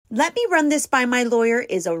Let me run this by my lawyer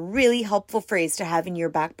is a really helpful phrase to have in your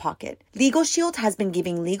back pocket. Legal Shield has been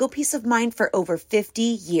giving legal peace of mind for over 50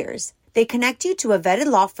 years. They connect you to a vetted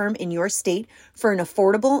law firm in your state for an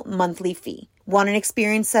affordable monthly fee. Want an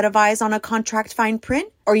experienced set of eyes on a contract fine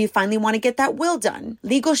print? Or you finally want to get that will done?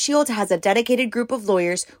 Legal Shield has a dedicated group of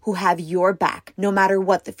lawyers who have your back, no matter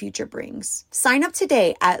what the future brings. Sign up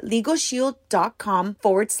today at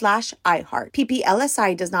LegalShield.com/iHeart.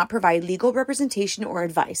 PPLSI does not provide legal representation or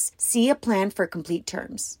advice. See a plan for complete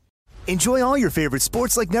terms. Enjoy all your favorite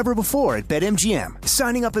sports like never before at BetMGM.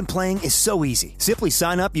 Signing up and playing is so easy. Simply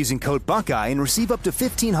sign up using code Buckeye and receive up to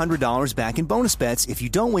 $1,500 back in bonus bets if you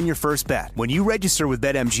don't win your first bet. When you register with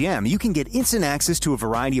BetMGM, you can get instant access to a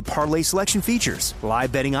variety of parlay selection features,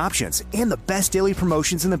 live betting options, and the best daily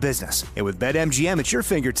promotions in the business. And with BetMGM at your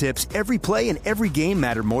fingertips, every play and every game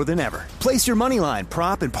matter more than ever. Place your moneyline,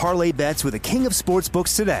 prop, and parlay bets with the king of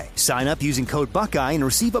sportsbooks today. Sign up using code Buckeye and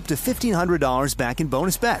receive up to $1,500 back in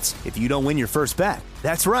bonus bets if you don't win your first bet.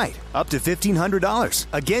 That's right, up to $1,500.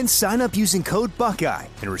 Again, sign up using code Buckeye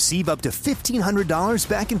and receive up to $1,500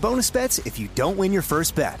 back in bonus bets if you don't win your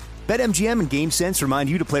first bet. BetMGM and GameSense remind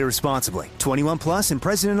you to play responsibly. 21 plus and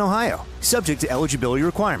present in Ohio. Subject to eligibility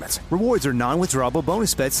requirements. Rewards are non-withdrawable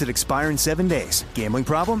bonus bets that expire in 7 days. Gambling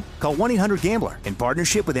problem? Call 1-800-GAMBLER in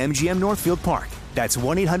partnership with MGM Northfield Park. That's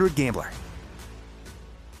 1-800-GAMBLER.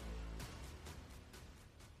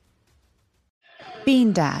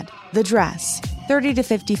 Bean Dad, The Dress, 30 to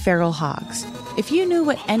 50 Feral Hogs. If you knew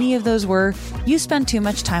what any of those were, you spend too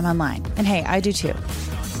much time online. And hey, I do too.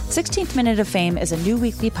 16th Minute of Fame is a new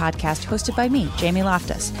weekly podcast hosted by me, Jamie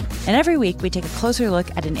Loftus. And every week we take a closer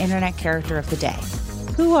look at an internet character of the day.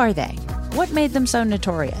 Who are they? What made them so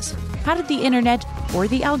notorious? How did the internet, or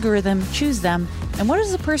the algorithm, choose them? And what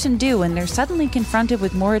does a person do when they're suddenly confronted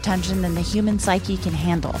with more attention than the human psyche can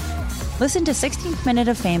handle? Listen to 16th Minute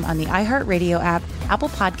of Fame on the iHeartRadio app, Apple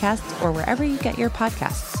Podcasts, or wherever you get your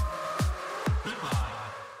podcasts.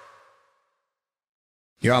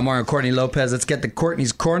 You're on Mario Courtney Lopez. Let's get to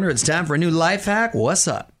Courtney's Corner. It's time for a new life hack. What's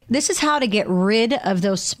up? This is how to get rid of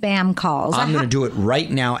those spam calls. I'm going to do it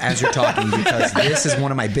right now as you're talking because this is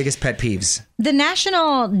one of my biggest pet peeves. The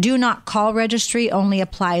National Do Not Call Registry only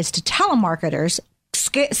applies to telemarketers.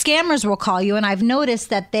 Scammers will call you, and I've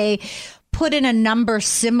noticed that they put in a number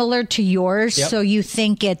similar to yours, so you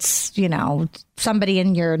think it's, somebody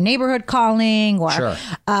in your neighborhood calling, or sure.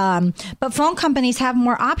 But phone companies have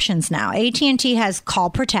more options now. AT&T has Call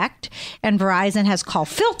Protect and Verizon has Call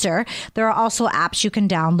Filter. There are also apps you can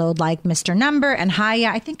download like Mr. Number and Hiya.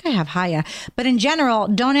 I think I have Hiya. But in general,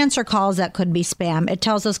 don't answer calls that could be spam. It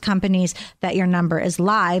tells those companies that your number is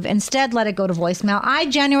live. Instead, let it go to voicemail. I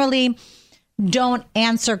generally don't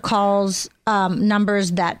answer calls,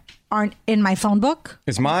 numbers that aren't in my phone book.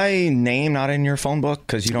 Is my name not in your phone book?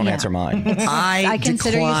 Because you don't answer mine. I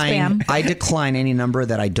consider you spam. I decline any number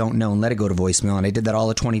that I don't know and let it go to voicemail. And I did that all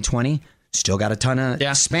of 2020. Still got a ton of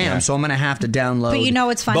spam. So I'm going to have to download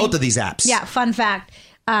it's funny. Both of these apps. Yeah, fun fact.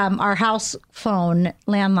 Our house phone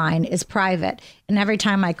landline is private. And every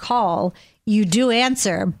time I call, you do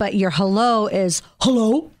answer, but your hello is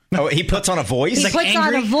hello. Oh, he puts on a voice? He puts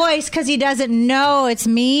on a voice because he doesn't know it's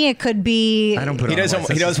me. It could be. I don't put he on a voice.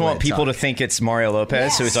 He doesn't want people to think it's Mario Lopez,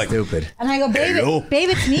 Yes. so he's like, stupid. And I go, babe,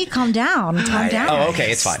 it's me. Calm down. Calm down. Oh,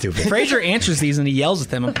 okay, it's fine. Stupid. Fraser answers these and he yells at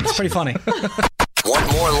them. It's pretty funny.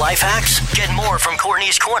 Want more life hacks? Get more from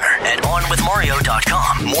Courtney's Corner at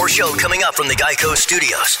OnWithMario.com. More show coming up from the Geico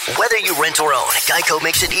Studios. Whether you rent or own, Geico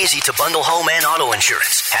makes it easy to bundle home and auto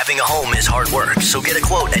insurance. Having a home is hard work, so get a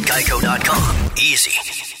quote at Geico.com. Easy.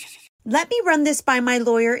 Let me run this by my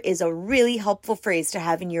lawyer is a really helpful phrase to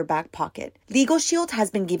have in your back pocket. Legal Shield has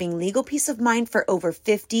been giving legal peace of mind for over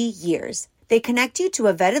 50 years. They connect you to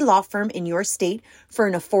a vetted law firm in your state for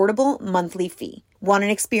an affordable monthly fee. Want an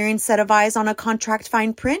experienced set of eyes on a contract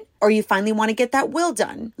fine print? Or you finally want to get that will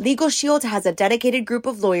done? Legal Shield has a dedicated group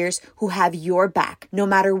of lawyers who have your back, no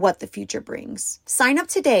matter what the future brings. Sign up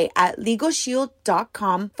today at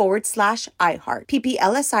LegalShield.com/iHeart.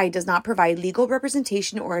 PPLSI does not provide legal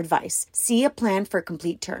representation or advice. See a plan for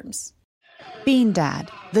complete terms. Bean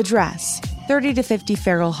Dad, The Dress, 30 to 50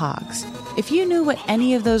 Feral Hogs. If you knew what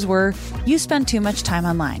any of those were, you spend too much time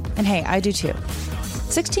online. And hey, I do too.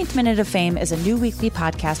 16th Minute of Fame is a new weekly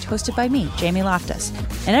podcast hosted by me, Jamie Loftus.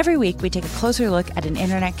 And every week we take a closer look at an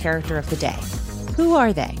internet character of the day. Who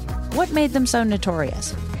are they? What made them so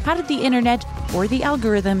notorious? How did the internet, or the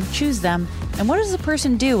algorithm, choose them? And what does a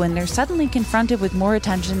person do when they're suddenly confronted with more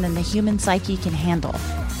attention than the human psyche can handle?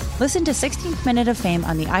 Listen to 16th Minute of Fame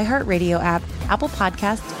on the iHeartRadio app, Apple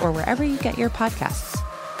Podcasts, or wherever you get your podcasts.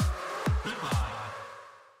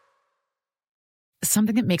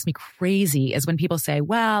 Something that makes me crazy is when people say,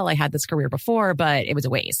 well, I had this career before, but it was a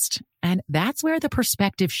waste. And that's where the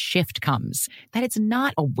perspective shift comes, that it's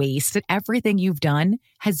not a waste, that everything you've done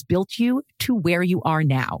has built you to where you are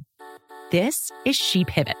now. This is She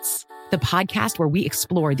Pivots, the podcast where we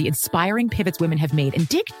explore the inspiring pivots women have made and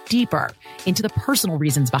dig deeper into the personal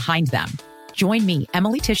reasons behind them. Join me,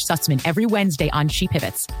 Emily Tish Sussman, every Wednesday on She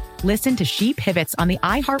Pivots. Listen to She Pivots on the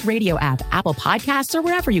iHeartRadio app, Apple Podcasts, or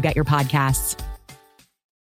wherever you get your podcasts.